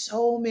there's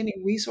so many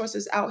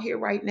resources out here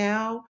right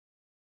now.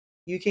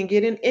 You can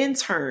get an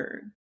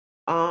intern.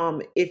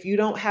 If you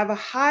don't have a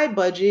high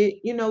budget,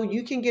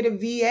 you can get a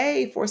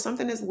VA for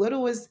something as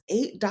little as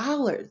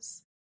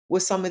 $8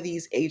 with some of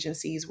these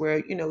agencies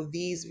where,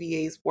 these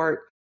VAs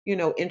work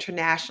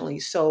internationally.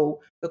 So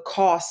the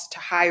cost to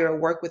hire or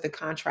work with a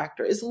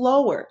contractor is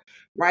lower,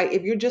 right?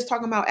 If you're just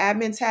talking about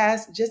admin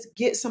tasks, just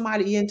get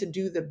somebody in to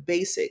do the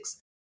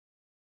basics.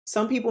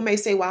 Some people may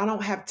say, well, I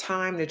don't have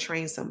time to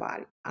train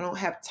somebody. I don't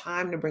have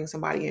time to bring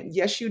somebody in.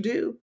 Yes, you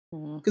do.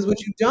 Because what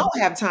you don't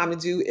have time to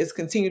do is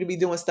continue to be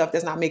doing stuff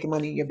that's not making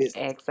money in your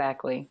business.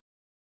 Exactly.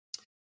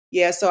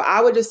 Yeah. So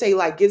I would just say,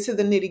 like, get to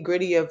the nitty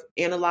gritty of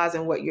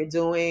analyzing what you're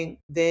doing,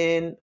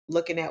 then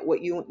looking at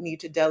what you need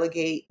to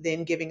delegate,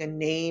 then giving a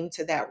name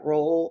to that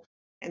role,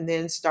 and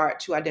then start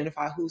to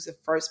identify who's the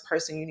first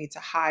person you need to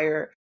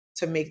hire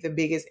to make the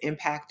biggest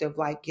impact of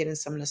like getting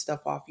some of the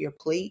stuff off your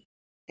plate.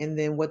 And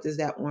then what does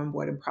that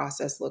onboarding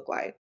process look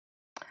like?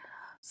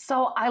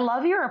 So I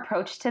love your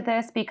approach to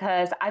this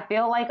because I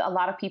feel like a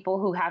lot of people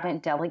who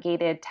haven't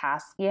delegated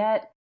tasks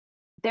yet,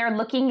 they're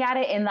looking at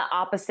it in the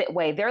opposite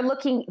way.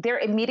 They're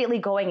immediately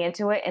going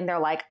into it and they're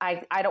like,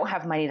 I don't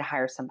have money to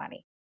hire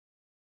somebody,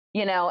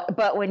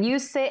 but when you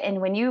sit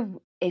and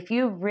if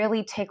you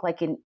really take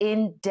like an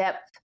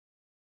in-depth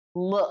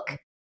look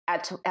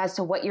as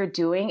to what you're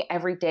doing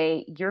every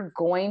day, you're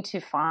going to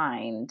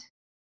find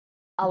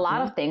a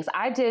lot of things.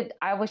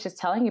 I was just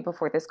telling you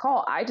before this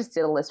call, I just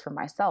did a list for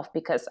myself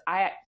because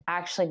I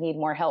actually need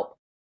more help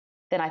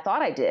than I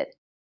thought I did.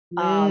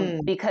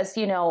 Because,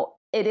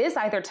 it is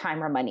either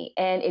time or money.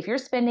 And if you're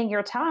spending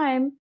your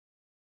time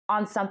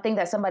on something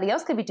that somebody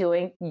else could be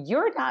doing,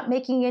 you're not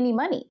making any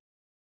money.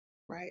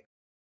 Right.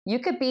 You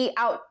could be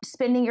out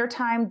spending your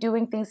time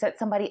doing things that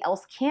somebody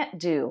else can't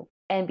do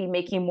and be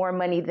making more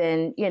money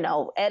than,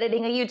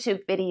 editing a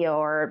YouTube video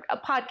or a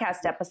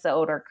podcast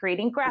episode or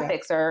creating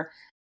graphics or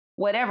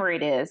whatever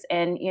it is.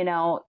 And,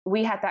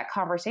 we had that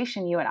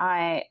conversation, you and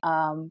I,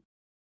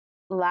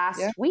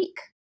 last week.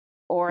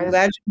 I'm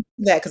glad you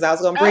did that because I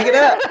was going to bring it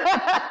up.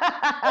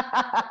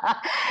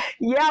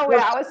 Yeah, when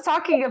I was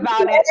talking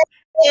about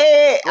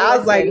it. I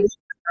was like,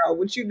 girl,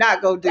 what you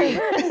not going to do?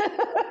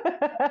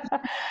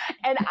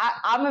 And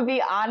I'm going to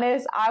be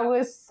honest, I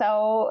was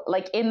so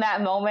like in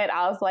that moment,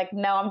 I was like,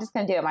 no, I'm just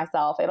going to do it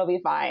myself. It'll be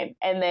fine.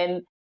 And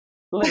then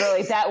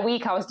literally that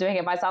week I was doing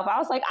it myself. I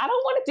was like, I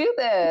don't want to do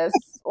this.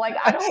 Like,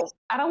 I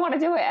don't want to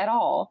do it at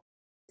all.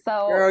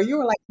 So girl, you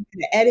were like, I'm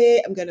going to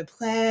edit. I'm going to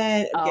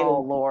plan.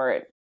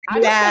 Lord.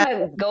 I'm just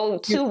going to go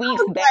 2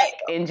 weeks back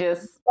and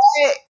just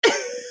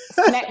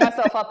smack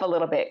myself up a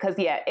little bit. Cause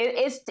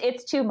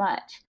it's too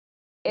much.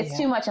 It's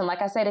too much. And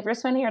like I said, if you're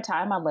spending your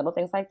time on little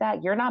things like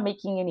that, you're not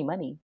making any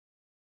money.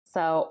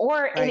 So,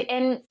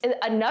 and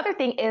another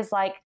thing is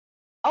like,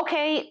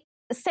 okay,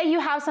 say you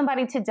have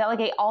somebody to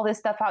delegate all this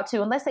stuff out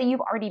to, and let's say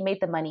you've already made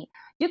the money.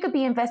 You could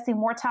be investing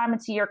more time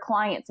into your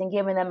clients and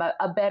giving them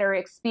a better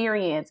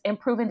experience,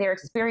 improving their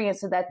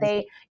experience so that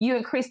you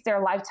increase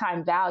their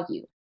lifetime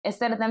value.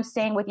 Instead of them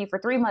staying with you for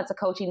 3 months of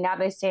coaching, now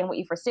they're staying with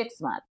you for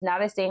 6 months. Now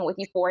they're staying with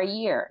you for a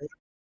year.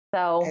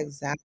 So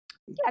exactly.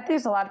 I think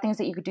there's a lot of things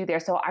that you could do there.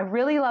 So I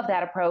really love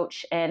that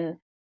approach. And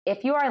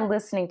if you are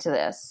listening to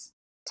this,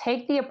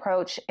 take the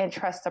approach and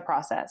trust the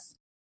process.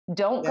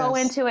 Don't go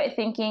into it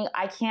thinking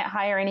I can't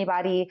hire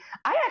anybody.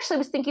 I actually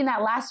was thinking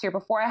that last year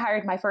before I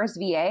hired my first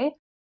VA.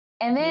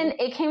 And then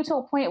it came to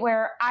a point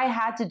where I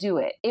had to do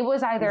it. It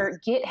was either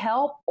get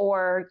help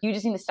or you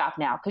just need to stop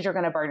now because you're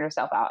going to burn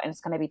yourself out and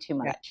it's going to be too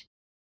much.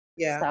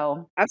 Yeah,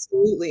 so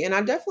absolutely. And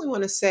I definitely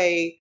want to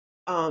say,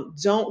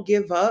 don't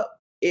give up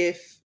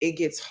if it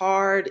gets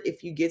hard.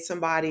 If you get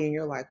somebody and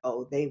you're like,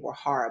 oh, they were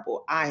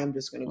horrible, I am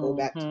just going to go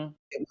back to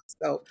it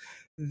myself.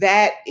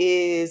 That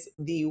is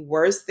the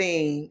worst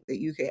thing that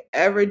you could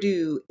ever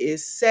do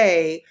is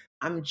say,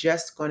 I'm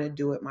just going to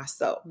do it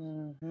myself.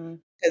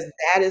 Because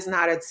that's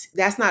not a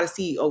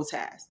CEO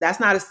task. That's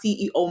not a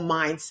CEO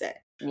mindset.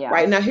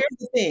 Right. Now, here's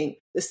the thing.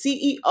 The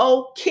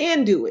CEO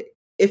can do it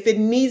if it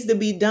needs to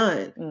be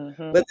done.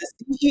 But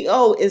the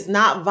CEO is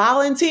not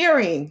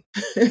volunteering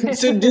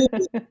to do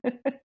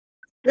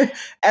it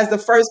as the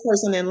first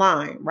person in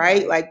line,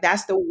 right? Like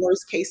that's the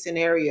worst case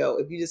scenario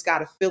if you just got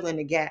to fill in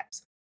the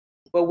gaps.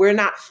 But we're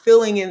not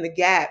filling in the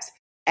gaps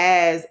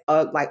as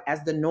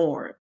the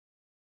norm,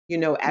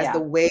 as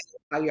the way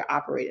how you're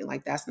operating.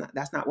 Like that's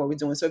not what we're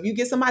doing. So if you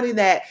get somebody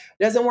that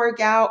doesn't work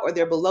out or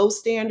they're below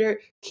standard,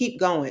 keep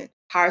going.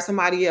 Hire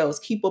somebody else.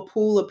 Keep a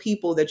pool of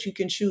people that you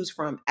can choose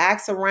from.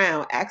 Ask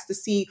around. Ask to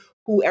see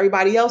who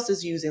everybody else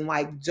is using.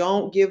 Like,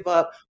 don't give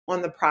up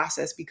on the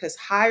process because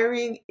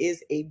hiring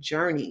is a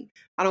journey.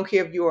 I don't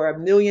care if you're a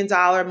 $1 million,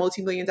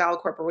 multi-million-dollar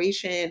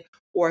corporation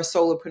or a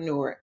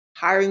solopreneur.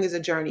 Hiring is a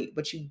journey,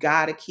 but you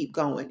got to keep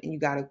going and you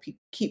got to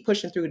keep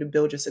pushing through to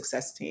build your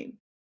success team.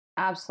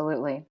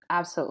 Absolutely.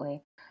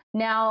 Absolutely.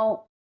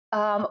 Now,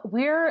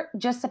 we're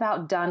just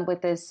about done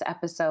with this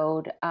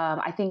episode.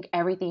 I think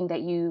everything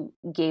that you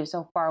gave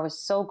so far was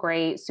so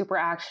great, super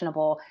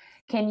actionable.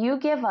 Can you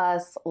give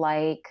us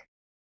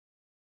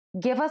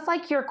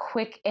your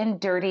quick and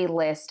dirty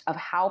list of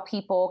how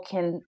people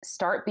can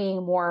start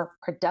being more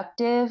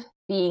productive,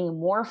 being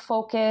more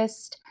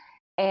focused,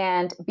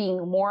 and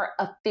being more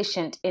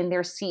efficient in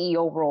their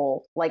CEO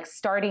role, like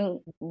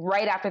starting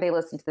right after they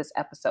listen to this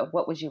episode?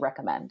 What would you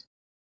recommend?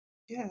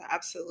 Yeah,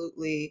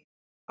 absolutely.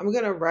 I'm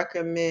going to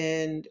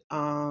recommend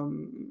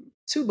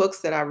two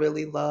books that I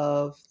really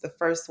love. The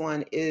first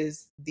one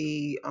is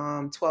the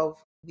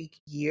 12-week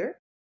year.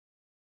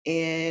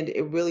 And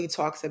it really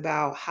talks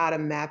about how to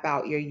map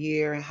out your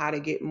year and how to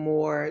get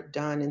more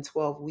done in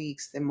 12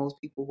 weeks than most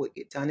people would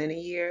get done in a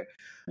year.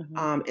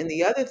 Hmm. And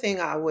the other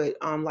thing I would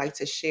like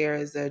to share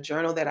is a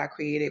journal that I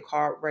created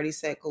called Ready,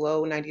 Set,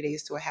 Glow 90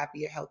 Days to a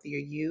Happier, Healthier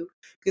You.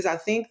 Because I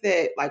think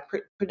that like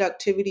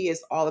productivity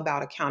is all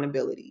about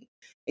accountability.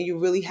 And you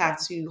really have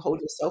Yeah. to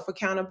hold yourself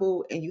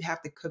accountable and you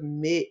have to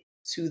commit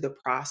to the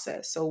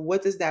process. So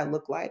what does that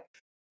look like?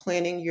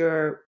 Planning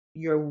your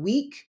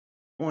week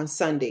on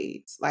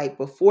Sundays, like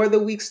before the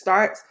week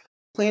starts,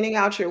 planning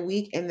out your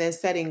week and then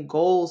setting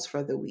goals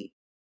for the week.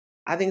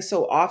 I think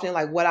so often,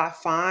 like what I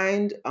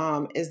find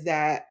is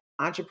that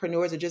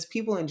entrepreneurs or just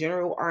people in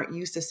general aren't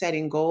used to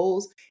setting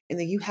goals. And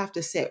then you have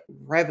to set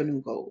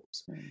revenue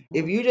goals.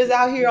 If Hmm. you just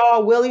out here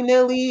all willy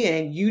nilly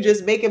and you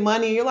just making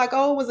money, you're like,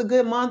 oh, it was a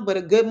good month, but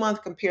a good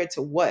month compared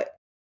to what?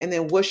 And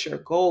then what's your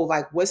goal?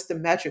 Like, what's the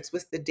metrics?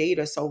 What's the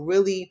data? So,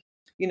 really,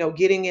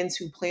 getting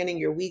into planning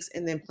your weeks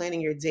and then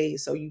planning your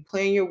days. So, you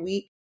plan your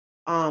week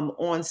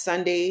on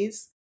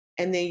Sundays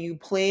and then you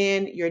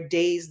plan your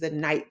days the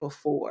night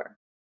before.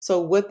 So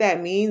what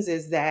that means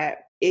is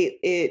that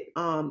it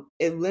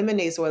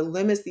eliminates or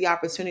limits the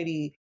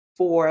opportunity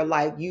for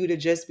like you to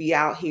just be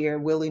out here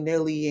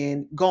willy-nilly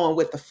and going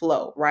with the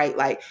flow, right?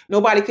 Like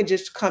nobody could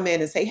just come in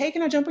and say, "Hey,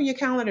 can I jump on your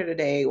calendar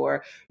today?"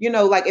 Or,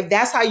 like if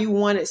that's how you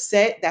want it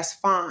set, that's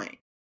fine.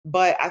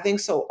 But I think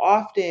so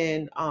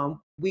often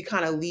we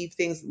kind of leave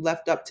things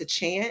left up to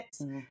chance.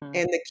 Hmm.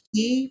 And the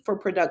key for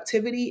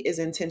productivity is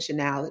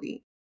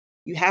intentionality.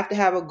 You have to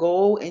have a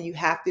goal and you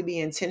have to be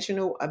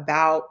intentional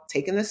about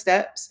taking the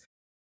steps,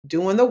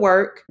 doing the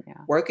work, Yeah.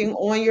 working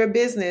on your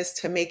business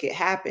to make it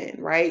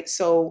happen, right?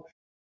 So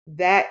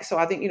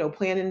I think,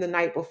 planning the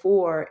night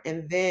before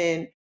and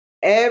then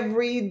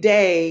every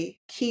day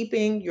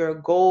keeping your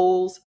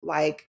goals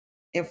like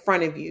in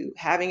front of you,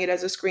 having it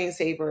as a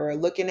screensaver or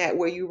looking at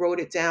where you wrote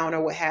it down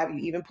or what have you,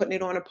 even putting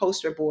it on a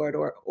poster board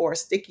or a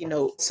sticky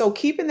note. So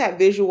keeping that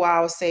visual,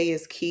 I would say,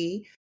 is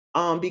key.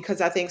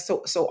 Because I think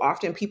so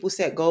often people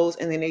set goals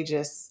and then they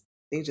just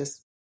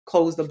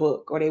close the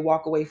book or they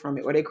walk away from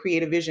it or they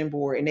create a vision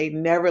board and they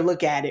never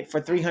look at it for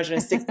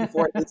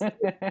 364 days.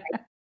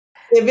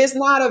 If it's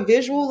not a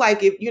visual,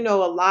 like if, a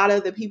lot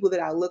of the people that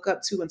I look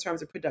up to in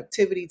terms of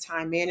productivity,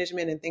 time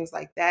management, and things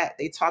like that,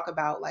 they talk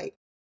about like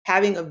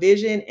having a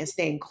vision and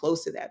staying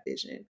close to that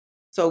vision.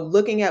 So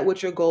looking at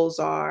what your goals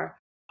are.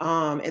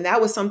 And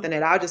that was something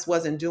that I just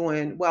wasn't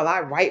doing. Well,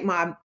 I write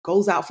my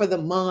goals out for the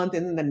month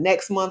and then the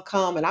next month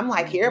come and I'm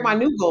like, here are my Hmm.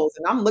 new goals.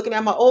 And I'm looking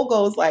at my old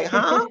goals like,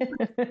 huh?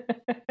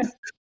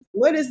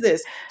 What is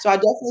this? So I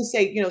definitely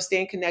say,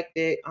 staying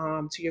connected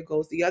to your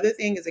goals. The other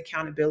thing is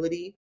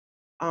accountability.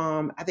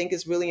 I think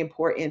it's really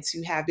important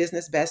to have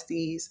business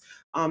besties.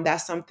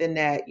 That's something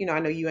that, I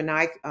know you and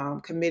I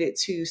committed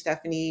to,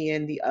 Stephanie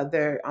and the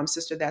other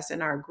sister that's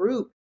in our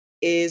group,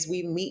 is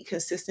we meet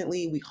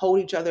consistently, we hold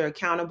each other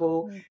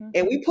accountable, Hmm.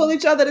 and we pull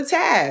each other to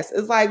task.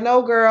 It's like,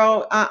 no,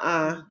 girl,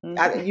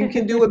 you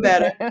can do it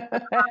better.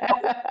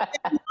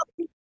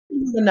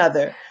 One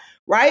another,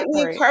 right?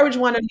 We Right. encourage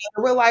one another.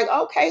 We're like,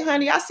 okay,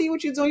 honey, I see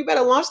what you're doing. You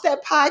better launch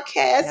that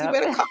podcast. You Yep.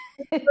 better come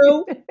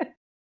through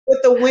with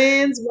the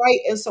wins, right?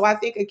 And so I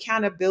think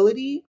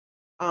accountability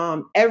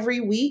every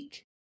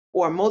week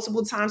or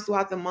multiple times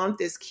throughout the month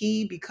is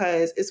key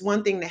because it's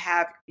one thing to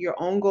have your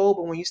own goal,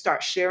 but when you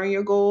start sharing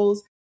your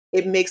goals,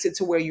 it makes it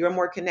to where you're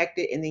more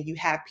connected and then you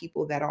have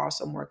people that are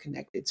also more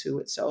connected to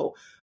it. So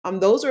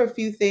those are a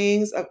few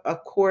things.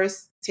 Of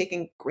course,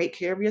 taking great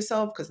care of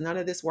yourself because none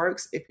of this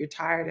works if you're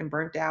tired and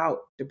burnt out,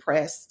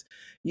 depressed,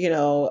 you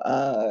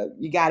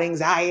got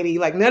anxiety.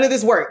 Like none of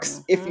this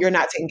works if Hmm. you're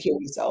not taking care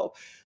of yourself.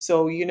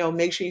 So,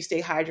 make sure you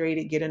stay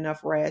hydrated, get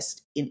enough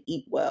rest, and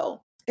eat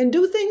well. And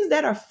do things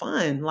that are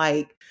fun.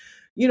 Like,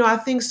 I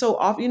think so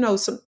often,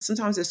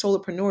 sometimes as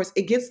solopreneurs,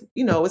 it gets,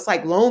 it's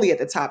like lonely at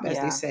the top, as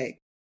they Yeah. say.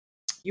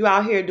 You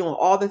out here doing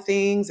all the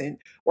things and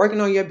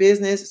working on your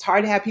business. It's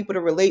hard to have people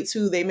to relate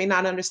to. They may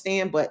not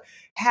understand, but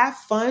have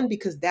fun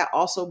because that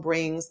also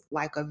brings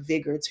like a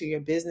vigor to your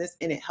business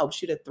and it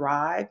helps you to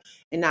thrive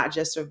and not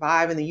just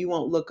survive. And then you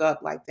won't look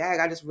up like, dang,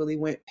 I just really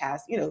went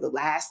past, the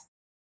last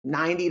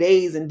 90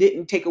 days and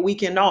didn't take a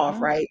weekend off,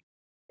 Hmm. right?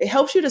 It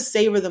helps you to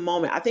savor the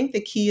moment. I think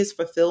the key is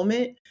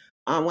fulfillment.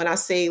 When I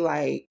say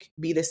like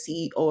be the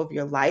CEO of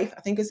your life,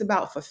 I think it's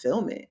about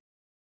fulfillment.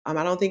 I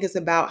don't think it's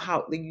about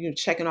how you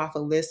checking off a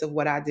list of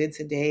what I did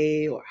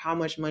today or how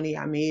much money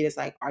I made. It's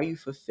like, are you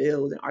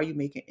fulfilled and are you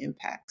making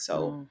impact?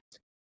 So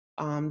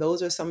Mm.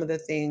 those are some of the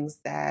things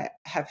that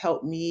have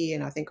helped me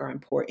and I think are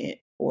important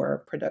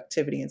for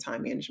productivity and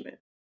time management.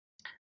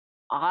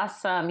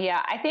 Awesome.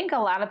 Yeah, I think a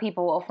lot of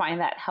people will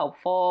find that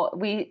helpful.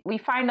 We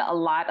find a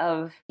lot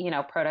of,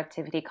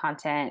 productivity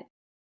content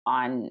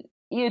on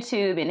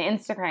YouTube and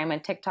Instagram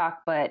and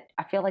TikTok, but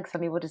I feel like some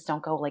people just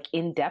don't go like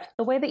in depth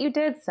the way that you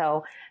did.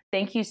 So,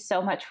 thank you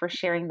so much for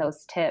sharing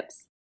those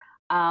tips.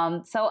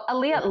 So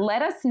Aliyah,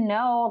 let us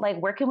know, like,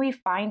 where can we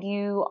find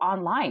you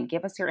online?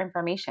 Give us your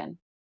information.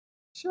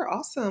 Sure,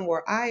 awesome.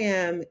 Where I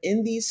am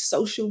in these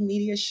social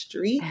media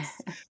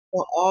streets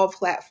on all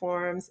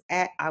platforms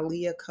at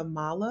Aliyah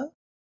Kamala,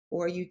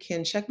 or you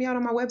can check me out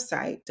on my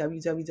website,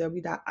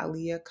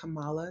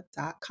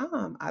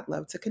 www.aliyahkamala.com. I'd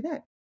love to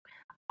connect.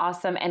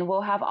 Awesome. And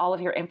we'll have all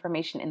of your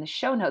information in the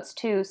show notes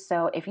too.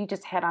 So if you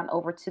just head on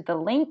over to the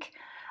link,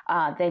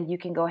 then you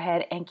can go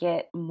ahead and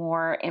get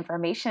more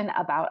information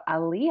about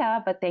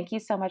Aliyah. But thank you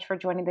so much for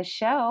joining the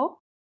show.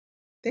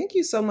 Thank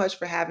you so much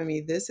for having me.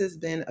 This has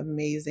been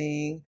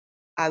amazing.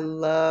 I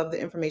love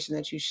the information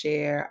that you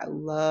share. I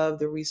love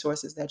the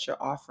resources that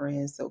you're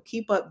offering. So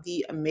keep up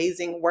the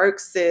amazing work,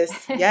 sis.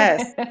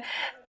 Yes.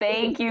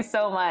 Thank you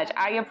so much.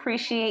 I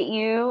appreciate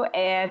you.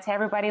 And to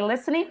everybody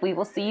listening, we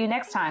will see you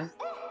next time.